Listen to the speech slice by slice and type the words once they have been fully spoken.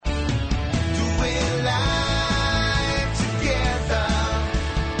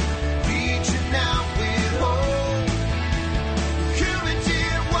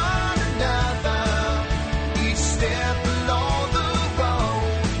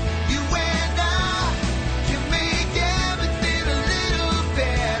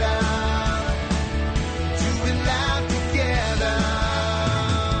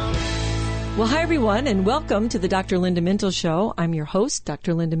everyone, and welcome to the Dr. Linda Mintle Show. I'm your host,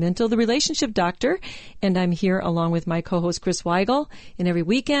 Dr. Linda Mintle, the relationship doctor, and I'm here along with my co-host, Chris Weigel. And every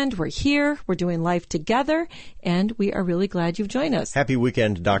weekend, we're here, we're doing life together, and we are really glad you've joined us. Happy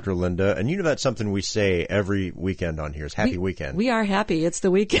weekend, Dr. Linda. And you know that's something we say every weekend on here is happy weekend. We are happy. It's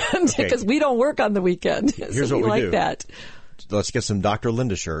the weekend because we don't work on the weekend. Here's so what we like do. That. Let's get some Dr.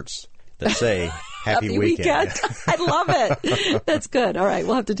 Linda shirts that say happy weekend. I love it. That's good. All right.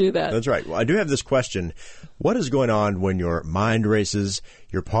 We'll have to do that. That's right. Well, I do have this question. What is going on when your mind races,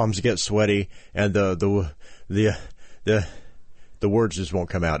 your palms get sweaty, and the words just won't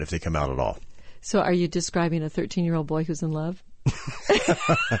come out if they come out at all? So are you describing a 13-year-old boy who's in love? Yeah,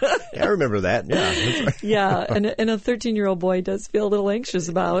 I remember that. Yeah, that's right. Yeah, and a 13-year-old boy does feel a little anxious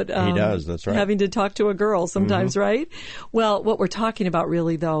about he does. That's right. Having to talk to a girl sometimes, right? Well, what we're talking about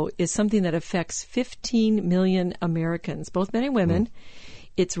really, though, is something that affects 15 million Americans, both men and women.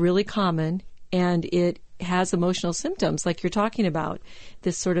 It's really common, and it has emotional symptoms like you're talking about,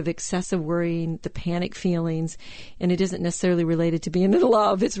 this sort of excessive worrying, the panic feelings, and it isn't necessarily related to being in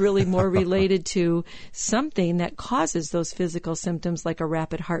love. It's really more related to something that causes those physical symptoms like a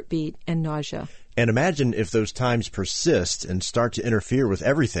rapid heartbeat and nausea. And imagine if those times persist and start to interfere with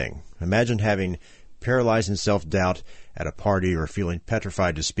everything. Imagine having paralyzing self-doubt at a party or feeling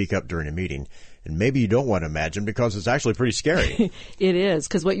petrified to speak up during a meeting. And maybe you don't want to imagine because it's actually pretty scary. It is,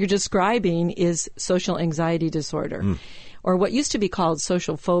 because what you're describing is social anxiety disorder, or what used to be called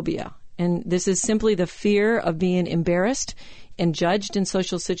social phobia. And this is simply the fear of being embarrassed and judged in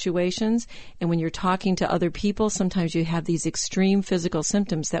social situations. And when you're talking to other people, sometimes you have these extreme physical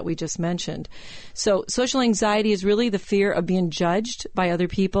symptoms that we just mentioned. So social anxiety is really the fear of being judged by other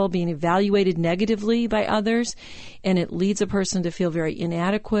people, being evaluated negatively by others. And it leads a person to feel very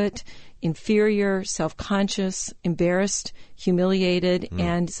inadequate, inferior, self-conscious, embarrassed, humiliated,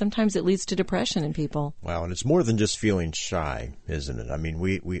 and sometimes it leads to depression in people. Wow, and it's more than just feeling shy, isn't it? I mean,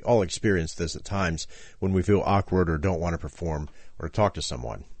 we all experience this at times when we feel awkward or don't want to perform or talk to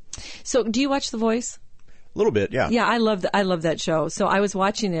someone. So do you watch The Voice? A little bit, yeah. Yeah, I love that show. So I was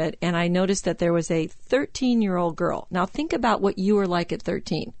watching it, and I noticed that there was a 13-year-old girl. Now think about what you were like at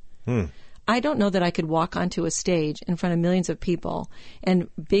 13. I don't know that I could walk onto a stage in front of millions of people and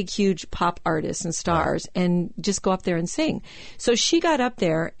big, huge pop artists and stars and just go up there and sing. So she got up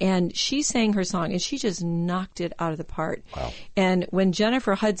there and she sang her song and she just knocked it out of the park. Wow. And when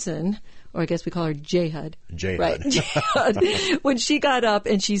Jennifer Hudson, or I guess we call her J-Hud. J-Hud. Right. J-Hud. When she got up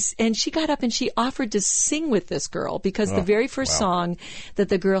and she offered to sing with this girl because the very first song that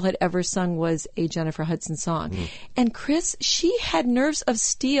the girl had ever sung was a Jennifer Hudson song. And Chris, she had nerves of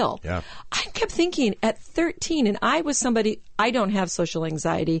steel. Yeah. I kept thinking at 13, and I was somebody, I don't have social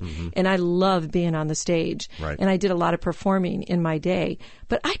anxiety, and I love being on the stage. Right. And I did a lot of performing in my day.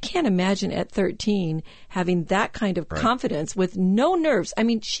 But I can't imagine at 13 having that kind of confidence with no nerves. I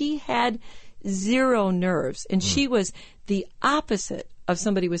mean, she had zero nerves, and she was the opposite of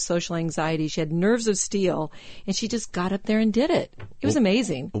somebody with social anxiety. She had nerves of steel, and she just got up there and did it. It was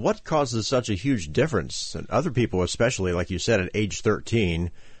amazing. What causes such a huge difference? And other people, especially, like you said, at age 13,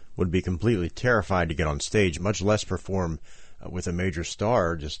 would be completely terrified to get on stage, much less perform with a major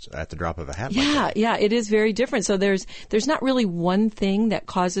star just at the drop of a hat. Yeah, it is very different. So there's not really one thing that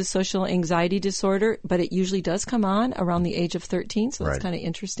causes social anxiety disorder, but it usually does come on around the age of 13. So that's kind of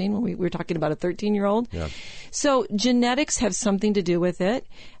interesting when we were talking about a 13-year-old. Yeah. So genetics have something to do with it.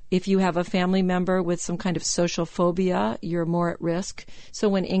 If you have a family member with some kind of social phobia, you're more at risk. So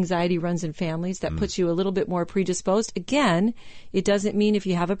when anxiety runs in families, that puts you a little bit more predisposed. Again, it doesn't mean if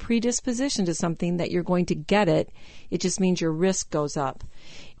you have a predisposition to something that you're going to get it. It just means your risk goes up.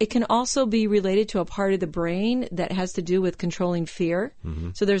 It can also be related to a part of the brain that has to do with controlling fear.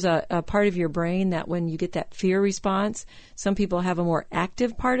 So there's a part of your brain that when you get that fear response, some people have a more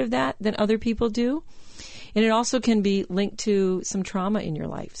active part of that than other people do. And it also can be linked to some trauma in your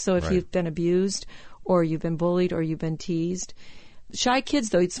life. So if you've been abused or you've been bullied or you've been teased. Shy kids,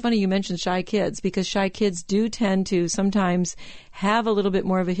 though, it's funny you mentioned shy kids because shy kids do tend to sometimes have a little bit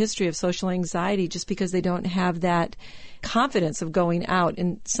more of a history of social anxiety just because they don't have that confidence of going out.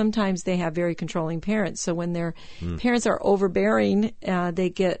 And sometimes they have very controlling parents. So when their parents are overbearing, they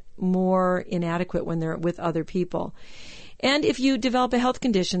get more inadequate when they're with other people. And if you develop a health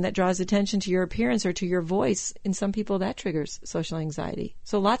condition that draws attention to your appearance or to your voice, in some people that triggers social anxiety.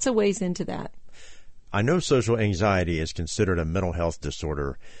 So lots of ways into that. I know social anxiety is considered a mental health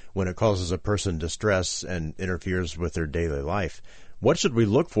disorder when it causes a person distress and interferes with their daily life. What should we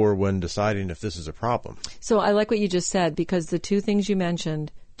look for when deciding if this is a problem? So I like what you just said because the two things you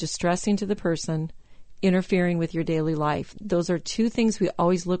mentioned, distressing to the person interfering with your daily life. Those are two things we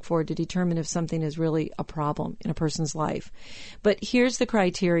always look for to determine if something is really a problem in a person's life. But here's the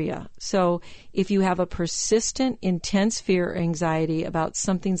criteria. So if you have a persistent, intense fear or anxiety about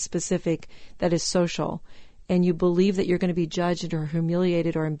something specific that is social, and you believe that you're going to be judged or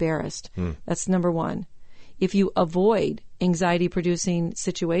humiliated or embarrassed, that's number one. If you avoid anxiety-producing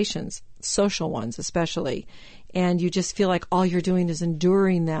situations, social ones especially, and you just feel like all you're doing is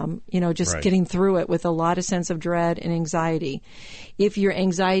enduring them, just Right. getting through it with a lot of sense of dread and anxiety. If your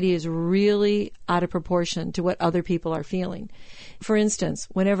anxiety is really out of proportion to what other people are feeling. For instance,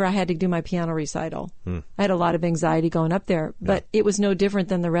 whenever I had to do my piano recital, I had a lot of anxiety going up there, but it was no different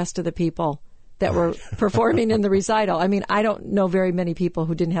than the rest of the people that were performing in the recital. I mean, I don't know very many people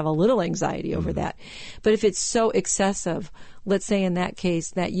who didn't have a little anxiety over that. But if it's so excessive, let's say in that case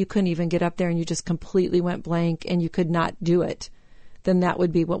that you couldn't even get up there and you just completely went blank and you could not do it, then that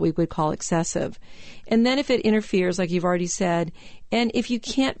would be what we would call excessive. And then if it interferes, like you've already said, and if you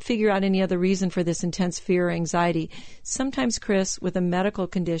can't figure out any other reason for this intense fear or anxiety, sometimes, Chris, with a medical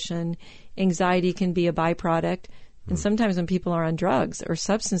condition, anxiety can be a byproduct. And sometimes when people are on drugs or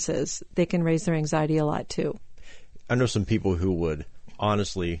substances, they can raise their anxiety a lot too. I know some people who would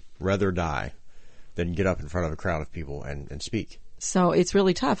honestly rather die than get up in front of a crowd of people and speak. So it's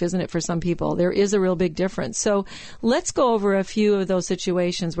really tough, isn't it, for some people? There is a real big difference. So let's go over a few of those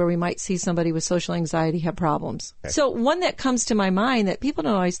situations where we might see somebody with social anxiety have problems. Okay. So one that comes to my mind that people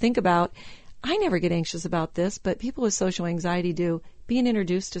don't always think about, I never get anxious about this, but people with social anxiety do, being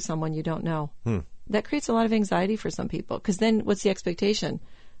introduced to someone you don't know. That creates a lot of anxiety for some people, because then what's the expectation?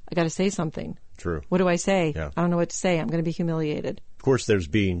 I got to say something. True. What do I say? Yeah. I don't know what to say. I'm going to be humiliated. Of course, there's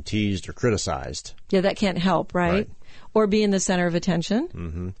being teased or criticized. Yeah, that can't help, right? Or being the center of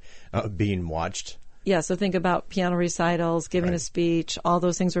attention. Being watched. Yeah, so think about piano recitals, giving a speech, all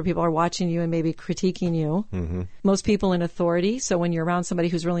those things where people are watching you and maybe critiquing you. Most people in authority, so when you're around somebody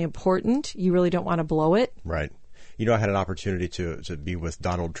who's really important, you really don't want to blow it. Right. I had an opportunity to be with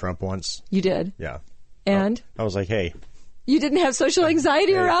Donald Trump once. You did. Yeah. And? I was like, hey, You didn't have social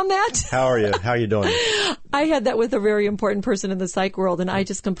anxiety around that? how are you? How are you doing? I had that with a very important person in the psych world, and I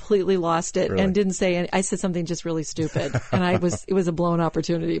just completely lost it Really? and didn't say any. I said something just really stupid, and it was a blown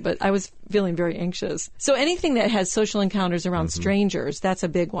opportunity, but I was feeling very anxious. So anything that has social encounters around strangers, that's a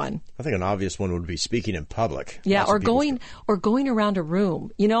big one. I think an obvious one would be speaking in public. Yeah, Lots of people or going around a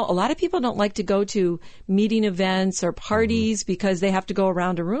room. A lot of people don't like to go to meeting events or parties because they have to go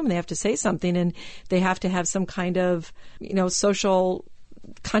around a room. They have to say something, and they have to have some kind of, social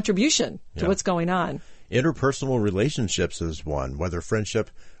contribution to what's going on. Interpersonal relationships is one, whether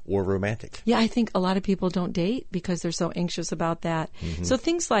friendship or romantic. Yeah, I think a lot of people don't date because they're so anxious about that. So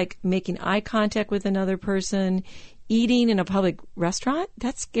things like making eye contact with another person, eating in a public restaurant,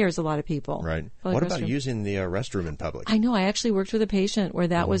 that scares a lot of people. Right. Public What about restroom. using the restroom in public? I know. I actually worked with a patient where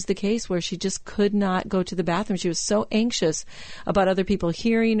that was the case, where she just could not go to the bathroom. She was so anxious about other people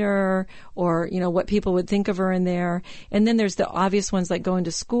hearing her or, what people would think of her in there. And then there's the obvious ones like going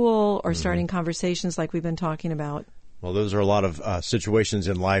to school or starting conversations like we've been talking about. Well, those are a lot of situations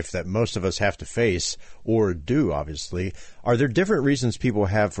in life that most of us have to face or do, obviously. Are there different reasons people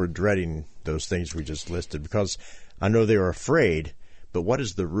have for dreading those things we just listed? Because I know they are afraid, but what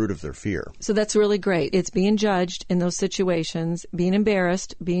is the root of their fear? So that's really great. It's being judged in those situations, being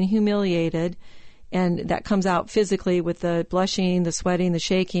embarrassed, being humiliated, and that comes out physically with the blushing, the sweating, the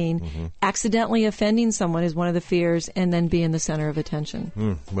shaking. Accidentally offending someone is one of the fears, and then being the center of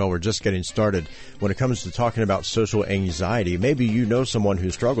attention. Well, we're just getting started. When it comes to talking about social anxiety, maybe you know someone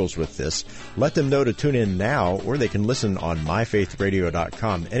who struggles with this. Let them know to tune in now, or they can listen on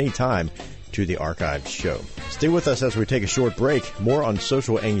myfaithradio.com anytime to the archived show. Stay with us as we take a short break. More on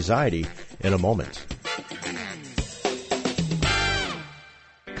social anxiety in a moment.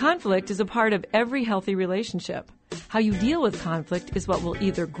 Conflict is a part of every healthy relationship. How you deal with conflict is what will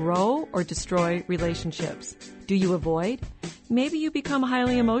either grow or destroy relationships. Do you avoid? Maybe you become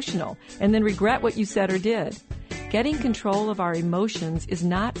highly emotional and then regret what you said or did. Getting control of our emotions is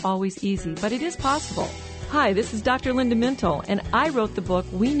not always easy, but it is possible. Hi, this is Dr. Linda Mintle, and I wrote the book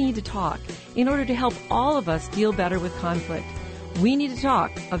We Need to Talk in order to help all of us deal better with conflict. We Need to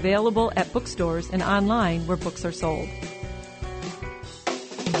Talk, available at bookstores and online where books are sold.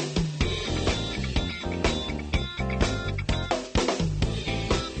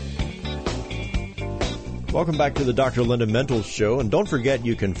 Welcome back to the Dr. Linda Mental Show. And don't forget,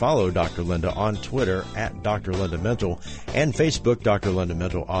 you can follow Dr. Linda on Twitter at Dr. Linda Mental and Facebook, Dr. Linda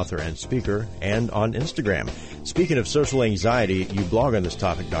Mental, author and speaker, and on Instagram. Speaking of social anxiety, you blog on this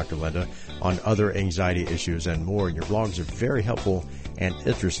topic, Dr. Linda, on other anxiety issues and more. And your blogs are very helpful and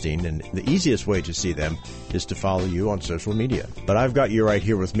interesting. And the easiest way to see them is to follow you on social media. But I've got you right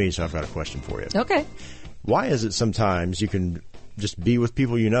here with me, so I've got a question for you. Okay. Why is it sometimes you can just be with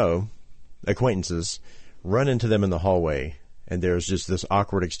people you know, acquaintances, run into them in the hallway, and there's just this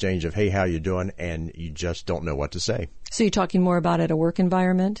awkward exchange of, hey, how you doing? And you just don't know what to say. So you're talking more about at a work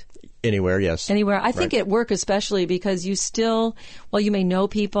environment? Anywhere, yes. Anywhere. I think at work especially, because you still, while you may know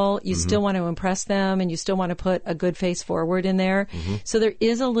people, you still want to impress them and you still want to put a good face forward in there. So there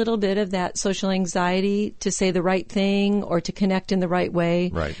is a little bit of that social anxiety to say the right thing or to connect in the right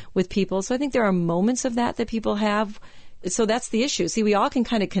way with people. So I think there are moments of that people have. So that's the issue. See, we all can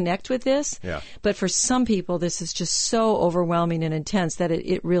kind of connect with this, but for some people, this is just so overwhelming and intense that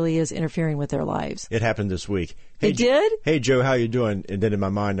it really is interfering with their lives. It happened this week. Hey, it did? Hey, Joe, how you doing? And then in my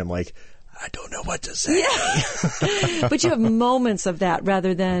mind, I'm like, I don't know what to say. Yeah. But you have moments of that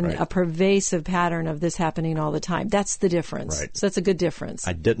rather than a pervasive pattern of this happening all the time. That's the difference. So that's a good difference.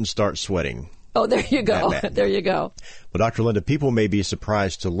 I didn't start sweating. Oh, there you go. There you go. Well, Dr. Linda, people may be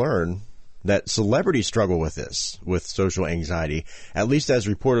surprised to learn that celebrities struggle with this, with social anxiety, at least as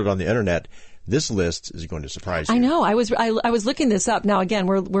reported on the internet. This list is going to surprise you. I know. I was looking this up. Now, again,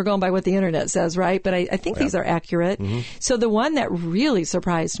 we're going by what the internet says, right? But I think these are accurate. So the one that really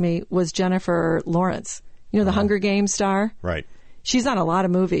surprised me was Jennifer Lawrence. You know, the Hunger Games star? Right. She's on a lot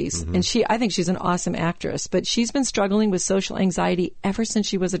of movies, and I think she's an awesome actress, but she's been struggling with social anxiety ever since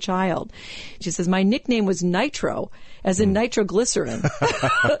she was a child. She says, my nickname was Nitro, as in nitroglycerin.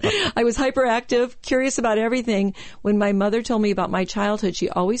 I was hyperactive, curious about everything. When my mother told me about my childhood, she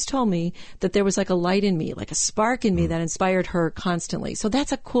always told me that there was like a light in me, like a spark in me that inspired her constantly. So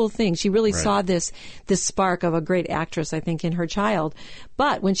that's a cool thing. She really saw this spark of a great actress, I think, in her child.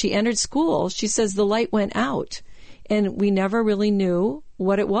 But when she entered school, she says the light went out. And we never really knew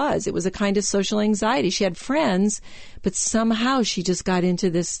what it was. It was a kind of social anxiety. She had friends, but somehow she just got into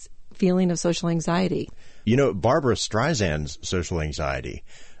this feeling of social anxiety. You know, Barbra Streisand's social anxiety,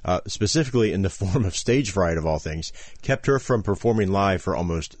 specifically in the form of stage fright of all things, kept her from performing live for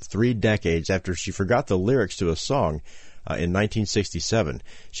almost 3 decades after she forgot the lyrics to a song in 1967.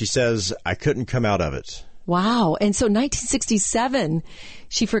 She says, I couldn't come out of it. Wow. And so 1967,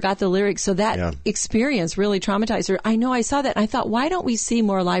 she forgot the lyrics. So that experience really traumatized her. I know, I saw that and I thought, why don't we see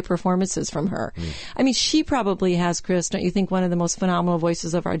more live performances from her? I mean, she probably has, Chris, don't you think, one of the most phenomenal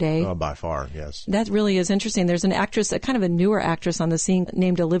voices of our day? Oh, by far, yes. That really is interesting. There's an actress, a kind of a newer actress on the scene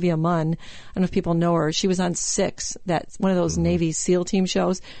named Olivia Munn. I don't know if people know her. She was on Six, that's one of those Navy SEAL team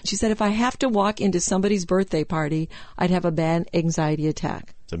shows. She said, if I have to walk into somebody's birthday party, I'd have a bad anxiety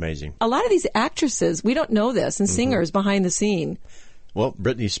attack. It's amazing. A lot of these actresses, we don't know this, and singers behind the scene. Well,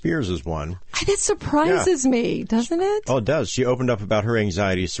 Britney Spears is one. That surprises me, doesn't it? Oh, it does. She opened up about her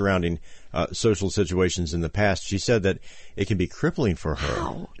anxiety surrounding social situations in the past. She said that it can be crippling for her.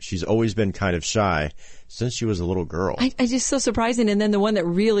 Wow. She's always been kind of shy since she was a little girl. I just so surprising. And then the one that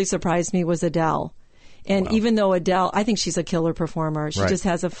really surprised me was Adele. And even though Adele, I think she's a killer performer. She just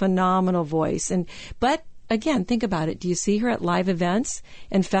has a phenomenal voice. But again, think about it. Do you see her at live events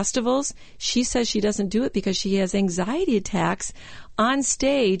and festivals? She says she doesn't do it because she has anxiety attacks on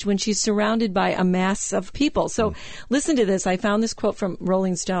stage when she's surrounded by a mass of people. So listen to this. I found this quote from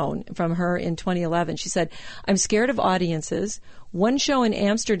Rolling Stone from her in 2011. She said, I'm scared of audiences. One show in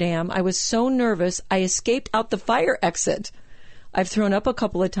Amsterdam, I was so nervous, I escaped out the fire exit. I've thrown up a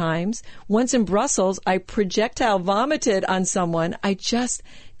couple of times. Once in Brussels, I projectile vomited on someone. I just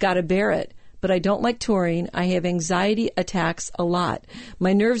got to bear it. But I don't like touring. I have anxiety attacks a lot.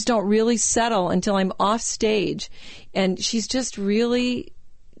 My nerves don't really settle until I'm off stage. And she's just really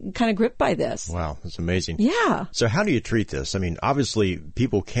kind of gripped by this. Wow, that's amazing. Yeah. So how do you treat this? I mean, obviously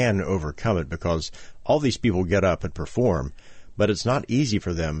people can overcome it because all these people get up and perform, but it's not easy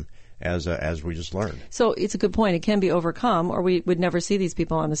for them as we just learned. So it's a good point. It can be overcome or we would never see these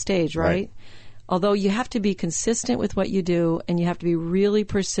people on the stage, right? Although you have to be consistent with what you do and you have to be really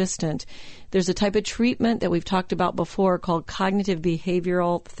persistent. There's a type of treatment that we've talked about before called cognitive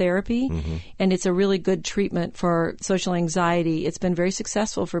behavioral therapy, and it's a really good treatment for social anxiety. It's been very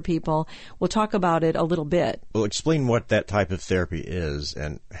successful for people. We'll talk about it a little bit. Well, explain what that type of therapy is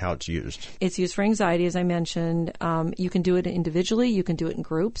and how it's used. It's used for anxiety, as I mentioned. You can do it individually. You can do it in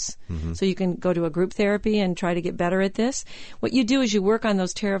groups. So you can go to a group therapy and try to get better at this. What you do is you work on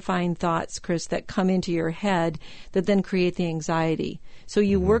those terrifying thoughts, Chris, that that come into your head that then create the anxiety. So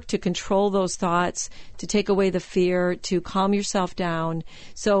you work to control those thoughts, to take away the fear, to calm yourself down.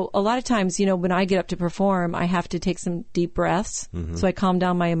 So a lot of times, when I get up to perform, I have to take some deep breaths. So I calm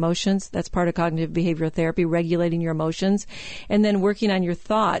down my emotions. That's part of cognitive behavioral therapy, regulating your emotions, and then working on your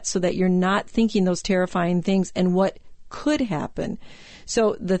thoughts so that you're not thinking those terrifying things and what could happen.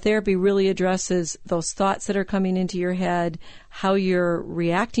 So the therapy really addresses those thoughts that are coming into your head, how you're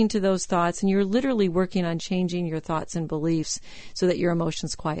reacting to those thoughts, and you're literally working on changing your thoughts and beliefs so that your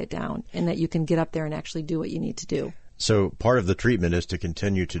emotions quiet down and that you can get up there and actually do what you need to do. So part of the treatment is to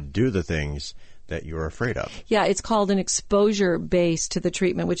continue to do the things that you're afraid of. Yeah, it's called an exposure base to the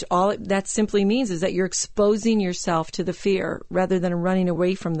treatment, which all that simply means is that you're exposing yourself to the fear rather than running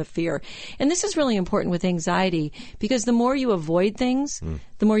away from the fear. And this is really important with anxiety because the more you avoid things,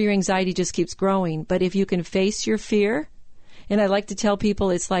 the more your anxiety just keeps growing. But if you can face your fear, and I like to tell people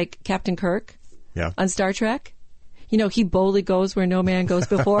it's like Captain Kirk on Star Trek. He boldly goes where no man goes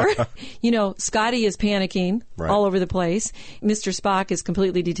before. Scotty is panicking all over the place. Mr. Spock is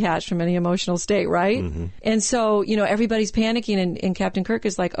completely detached from any emotional state, right? And so, everybody's panicking and Captain Kirk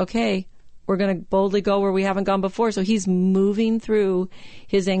is like, okay, we're going to boldly go where we haven't gone before. So he's moving through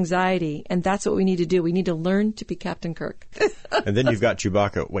his anxiety. And that's what we need to do. We need to learn to be Captain Kirk. And then you've got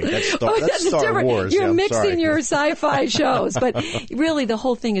Chewbacca. Wait, that's Star Wars. You're mixing your sci-fi shows. But really, the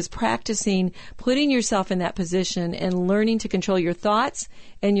whole thing is practicing, putting yourself in that position and learning to control your thoughts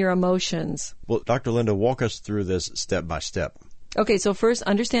and your emotions. Well, Dr. Linda, walk us through this step by step. Okay, so first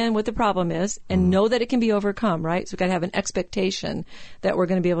understand what the problem is and know that it can be overcome, right? So we've got to have an expectation that we're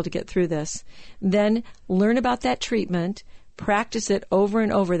going to be able to get through this. Then learn about that treatment, practice it over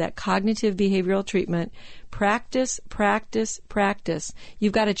and over, that cognitive behavioral treatment. Practice, practice, practice.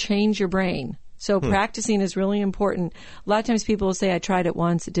 You've got to change your brain. So practicing is really important. A lot of times people will say, I tried it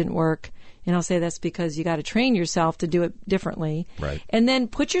once, it didn't work. And I'll say that's because you got to train yourself to do it differently. Right. And then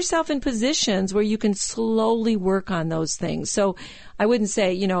put yourself in positions where you can slowly work on those things. So I wouldn't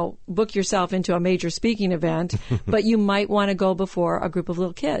say, book yourself into a major speaking event, but you might want to go before a group of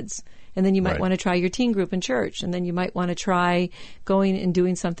little kids. And then you might want to try your teen group in church. And then you might want to try going and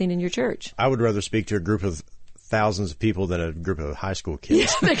doing something in your church. I would rather speak to a group of thousands of people than a group of high school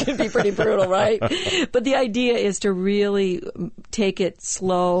kids. Yeah, that can be pretty brutal, right? But the idea is to really take it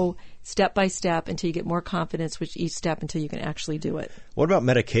slow, step by step, until you get more confidence with each step until you can actually do it. What about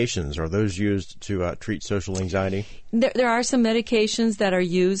medications? Are those used to treat social anxiety? There are some medications that are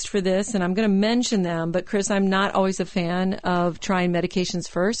used for this, and I'm going to mention them. But, Chris, I'm not always a fan of trying medications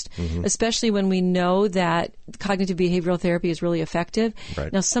first, especially when we know that cognitive behavioral therapy is really effective.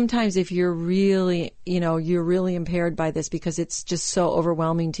 Right. Now, sometimes if you're really, you're really impaired by this because it's just so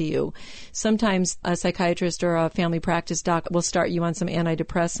overwhelming to you, sometimes a psychiatrist or a family practice doc will start you on some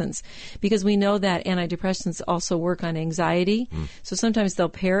antidepressants because we know that antidepressants also work on anxiety. So sometimes they'll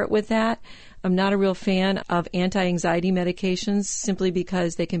pair it with that. I'm not a real fan of anti-anxiety medications simply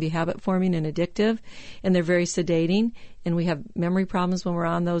because they can be habit-forming and addictive, and they're very sedating, and we have memory problems when we're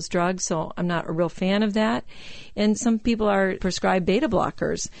on those drugs, so I'm not a real fan of that. And some people are prescribed beta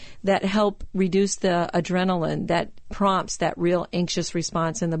blockers that help reduce the adrenaline that prompts that real anxious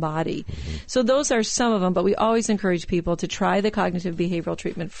response in the body. So those are some of them, but we always encourage people to try the cognitive behavioral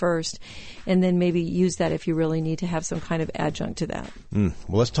treatment first, and then maybe use that if you really need to have some kind of adjunct to that. Well,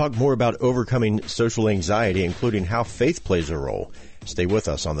 let's talk more about overcoming social anxiety, including how faith plays a role. Stay with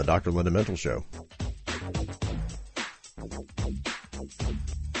us on the Dr. Linda Mental Show.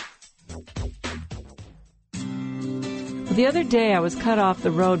 The other day I was cut off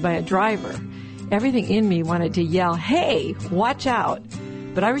the road by a driver. Everything in me wanted to yell, "Hey, watch out!"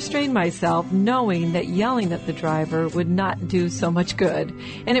 But I restrained myself, knowing that yelling at the driver would not do so much good,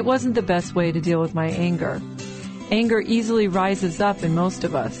 and it wasn't the best way to deal with my anger. Anger easily rises up in most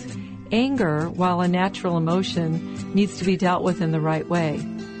of us. Anger, while a natural emotion, needs to be dealt with in the right way.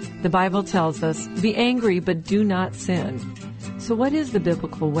 The Bible tells us, "Be angry, but do not sin." So what is the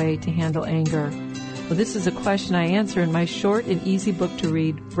biblical way to handle anger? Well, this is a question I answer in my short and easy book to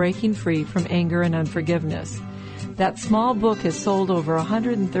read, Breaking Free from Anger and Unforgiveness. That small book has sold over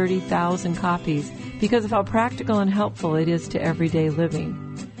 130,000 copies because of how practical and helpful it is to everyday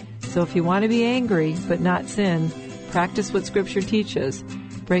living. So if you want to be angry but not sin, practice what Scripture teaches.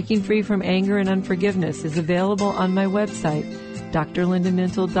 Breaking Free from Anger and Unforgiveness is available on my website,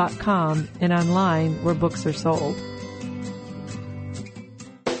 drlindamental.com, and online where books are sold.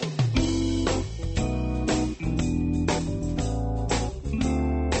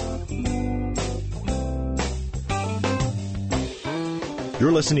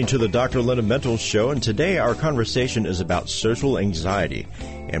 You're listening to the Dr. Linda Mental Show, and today our conversation is about social anxiety.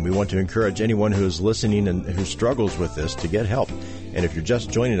 And we want to encourage anyone who is listening and who struggles with this to get help. And if you're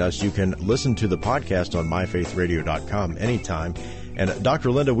just joining us, you can listen to the podcast on myfaithradio.com anytime. And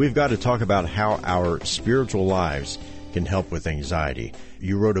Dr. Linda, we've got to talk about how our spiritual lives can help with anxiety.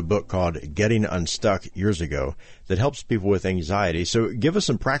 You wrote a book called Getting Unstuck years ago that helps people with anxiety. So give us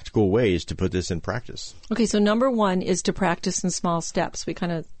some practical ways to put this in practice. Okay, so number one is to practice in small steps. We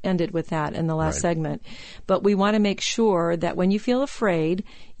kind of ended with that in the last segment. But we want to make sure that when you feel afraid,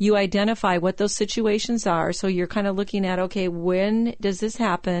 you identify what those situations are. So you're kind of looking at, okay, when does this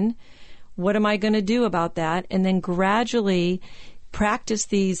happen? What am I going to do about that? And then gradually practice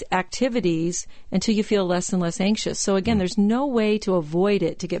these activities until you feel less and less anxious. So again, there's no way to avoid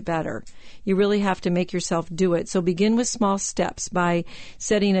it to get better. You really have to make yourself do it. So begin with small steps by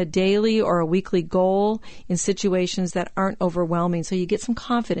setting a daily or a weekly goal in situations that aren't overwhelming so you get some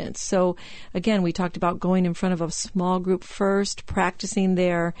confidence. So again, we talked about going in front of a small group first, practicing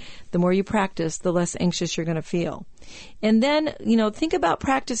there. The more you practice, the less anxious you're going to feel. And then, think about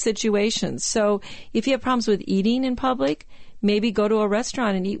practice situations. So if you have problems with eating in public, maybe go to a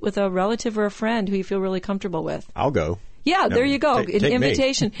restaurant and eat with a relative or a friend who you feel really comfortable with. I'll go. Yeah, there you go. An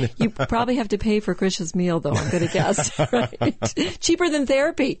invitation. Me. You probably have to pay for Chris's meal, though, I'm going to guess. Right? Cheaper than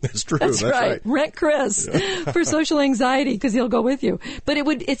therapy. That's true. That's right. Rent Chris for social anxiety because he'll go with you. But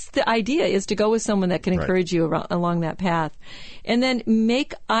the idea is to go with someone that can encourage you along that path. And then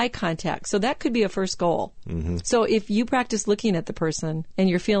make eye contact. So that could be a first goal. Mm-hmm. So if you practice looking at the person and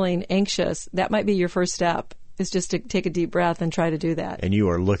you're feeling anxious, that might be your first step. Is just to take a deep breath and try to do that. And you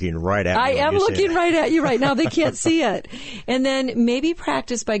are looking right at me. I am looking right at you right now. They can't see it. And then maybe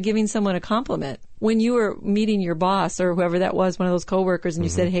practice by giving someone a compliment. When you were meeting your boss or whoever that was, one of those coworkers, and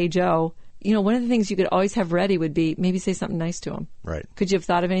you said, "Hey, Joe," one of the things you could always have ready would be maybe say something nice to him. Right. Could you have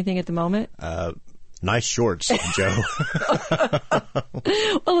thought of anything at the moment? Nice shorts, Joe.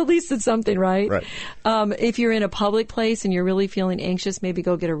 Well, at least it's something, right? Right. If you're in a public place and you're really feeling anxious, maybe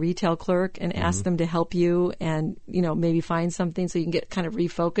go get a retail clerk and ask them to help you and, maybe find something so you can get kind of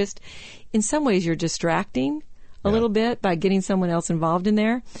refocused. In some ways, you're distracting a little bit by getting someone else involved in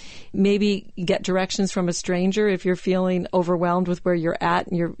there. Maybe get directions from a stranger if you're feeling overwhelmed with where you're at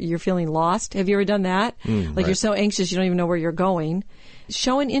and you're feeling lost. Have you ever done that? You're so anxious you don't even know where you're going.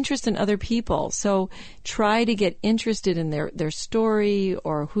 Show an interest in other people. So try to get interested in their story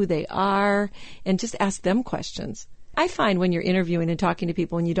or who they are and just ask them questions. I find when you're interviewing and talking to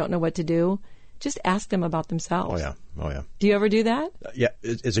people and you don't know what to do, just ask them about themselves. Oh, yeah. Do you ever do that? Yeah,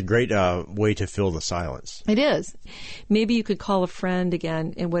 it's a great way to fill the silence. It is. Maybe you could call a friend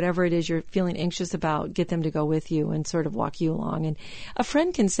again, and whatever it is you're feeling anxious about, get them to go with you and sort of walk you along. And a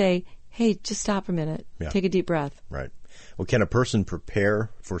friend can say, "Hey, just stop a minute. Take a deep breath." Right. Well, can a person prepare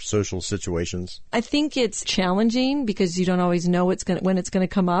for social situations? I think it's challenging because you don't always know when it's going to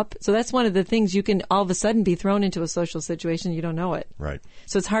come up. So that's one of the things. You can all of a sudden be thrown into a social situation. You don't know it. Right.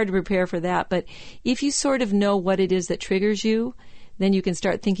 So it's hard to prepare for that. But if you sort of know what it is that triggers you, then you can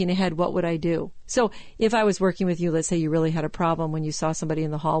start thinking ahead, what would I do? So if I was working with you, let's say you really had a problem when you saw somebody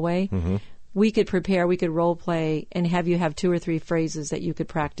in the hallway, we could prepare, we could role play and have you have 2 or 3 phrases that you could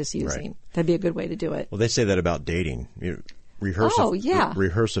practice using. Right. That'd be a good way to do it. Well, they say that about dating.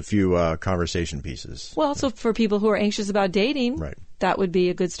 Rehearse a few conversation pieces. Well, so for people who are anxious about dating, that would be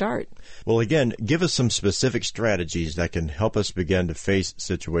a good start. Well, again, give us some specific strategies that can help us begin to face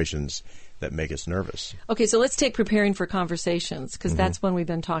situations that make us nervous. Okay, so let's take preparing for conversations, because that's one we've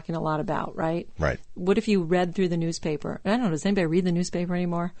been talking a lot about, right? Right. What if you read through the newspaper? I don't know, does anybody read the newspaper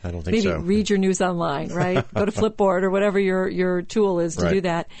anymore? I don't think so. Maybe read your news online, right? Go to Flipboard or whatever your tool is to do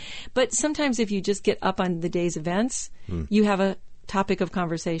that. But sometimes if you just get up on the day's events, you have a topic of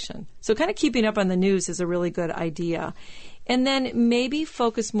conversation. So kind of keeping up on the news is a really good idea. And then maybe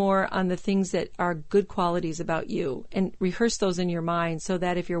focus more on the things that are good qualities about you and rehearse those in your mind so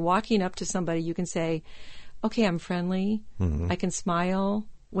that if you're walking up to somebody, you can say, okay, I'm friendly. I can smile.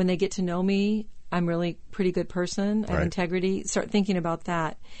 When they get to know me, I'm really a pretty good person. I have integrity. Start thinking about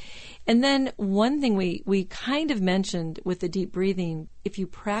that. And then one thing we kind of mentioned with the deep breathing, if you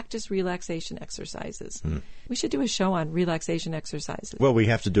practice relaxation exercises, we should do a show on relaxation exercises. Well, we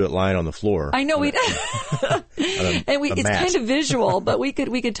have to do it lying on the floor. I know we it's kind of visual, but we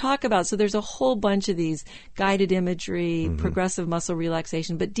could talk about. So there's a whole bunch of these guided imagery, progressive muscle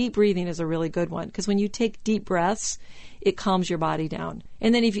relaxation, but deep breathing is a really good one because when you take deep breaths, it calms your body down.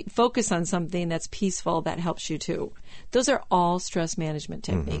 And then if you focus on something that's peaceful, that helps you too. Those are all stress management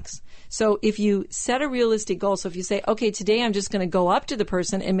techniques. So if you set a realistic goal, so if you say, okay, today I'm just going to go up to the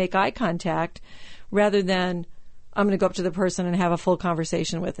person and make eye contact rather than I'm going to go up to the person and have a full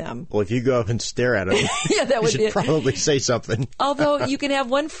conversation with them. Well, if you go up and stare at them, yeah, that would you should probably say something. Although you can have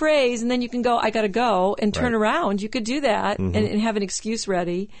one phrase and then you can go, I got to go, and turn around. You could do that and have an excuse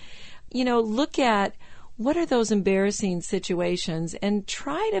ready. Look at what are those embarrassing situations and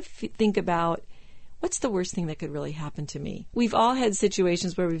try to think about what's the worst thing that could really happen to me. We've all had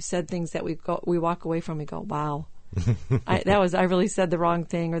situations where we've said things that we walk away from and go, wow. I really said the wrong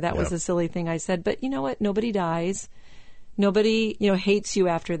thing, or that was a silly thing I said. But you know what? Nobody dies. Nobody, hates you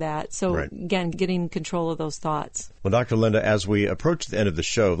after that. So again, getting control of those thoughts. Well, Dr. Linda, as we approach the end of the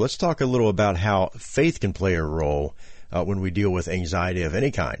show, let's talk a little about how faith can play a role when we deal with anxiety of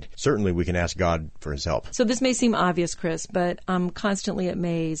any kind. Certainly we can ask God for his help. So this may seem obvious, Chris, but I'm constantly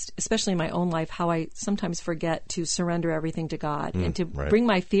amazed, especially in my own life, how I sometimes forget to surrender everything to God and to bring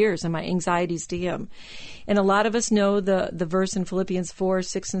my fears and my anxieties to him. And a lot of us know the verse in Philippians 4,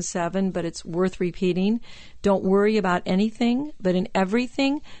 6, and 7, but it's worth repeating. Don't worry about anything, but in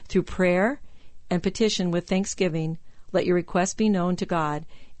everything, through prayer and petition with thanksgiving, let your requests be known to God.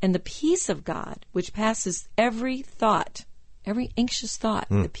 And the peace of God, which passes every thought, every anxious thought,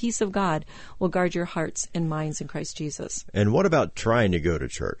 the peace of God will guard your hearts and minds in Christ Jesus. And what about trying to go to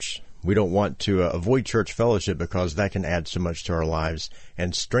church? We don't want to avoid church fellowship because that can add so much to our lives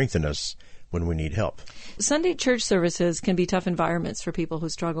and strengthen us when we need help. Sunday church services can be tough environments for people who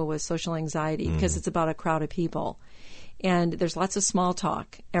struggle with social anxiety because it's about a crowd of people. And there's lots of small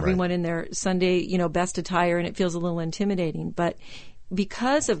talk. Everyone in their Sunday, best attire, and it feels a little intimidating. But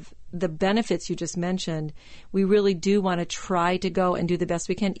because of the benefits you just mentioned, we really do want to try to go and do the best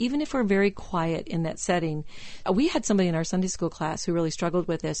we can, even if we're very quiet in that setting. We had somebody in our Sunday school class who really struggled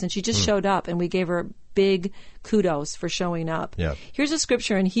with this, and she just showed up, and we gave her big kudos for showing up. Yeah. Here's a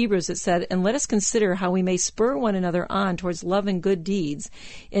scripture in Hebrews that said, and let us consider how we may spur one another on towards love and good deeds,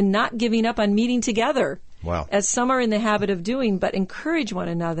 and not giving up on meeting together. Wow. As some are in the habit of doing, but encourage one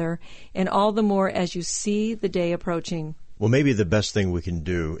another, and all the more as you see the day approaching. Well, maybe the best thing we can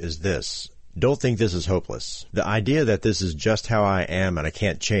do is this. Don't think this is hopeless. The idea that this is just how I am and I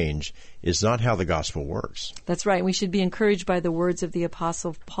can't change is not how the gospel works. That's right. We should be encouraged by the words of the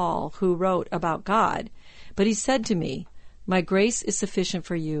Apostle Paul, who wrote about God. But he said to me, my grace is sufficient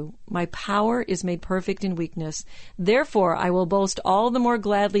for you. My power is made perfect in weakness. Therefore, I will boast all the more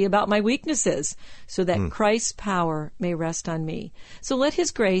gladly about my weaknesses, so that Christ's power may rest on me. So let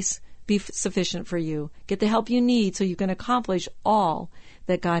his grace be sufficient for you. Get the help you need so you can accomplish all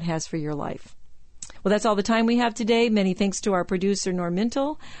that God has for your life. Well, that's all the time we have today. Many thanks to our producer, Norm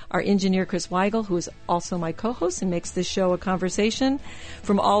Mintle, our engineer, Chris Weigel, who is also my co-host and makes this show a conversation.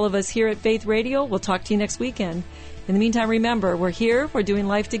 From all of us here at Faith Radio, we'll talk to you next weekend. In the meantime, remember, we're here, we're doing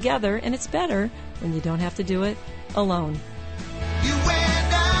life together, and it's better when you don't have to do it alone. You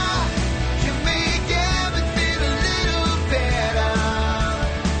and I can make everything a little better.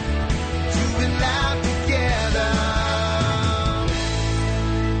 Doing life together.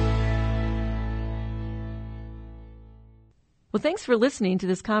 Well, thanks for listening to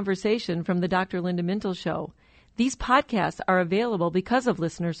this conversation from the Dr. Linda Mintle Show. These podcasts are available because of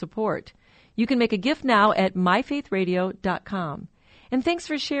listener support. You can make a gift now at myfaithradio.com. And thanks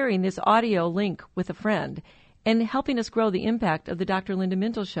for sharing this audio link with a friend and helping us grow the impact of the Dr. Linda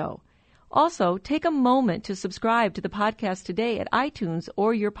Mintle Show. Also, take a moment to subscribe to the podcast today at iTunes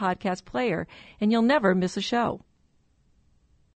or your podcast player, and you'll never miss a show.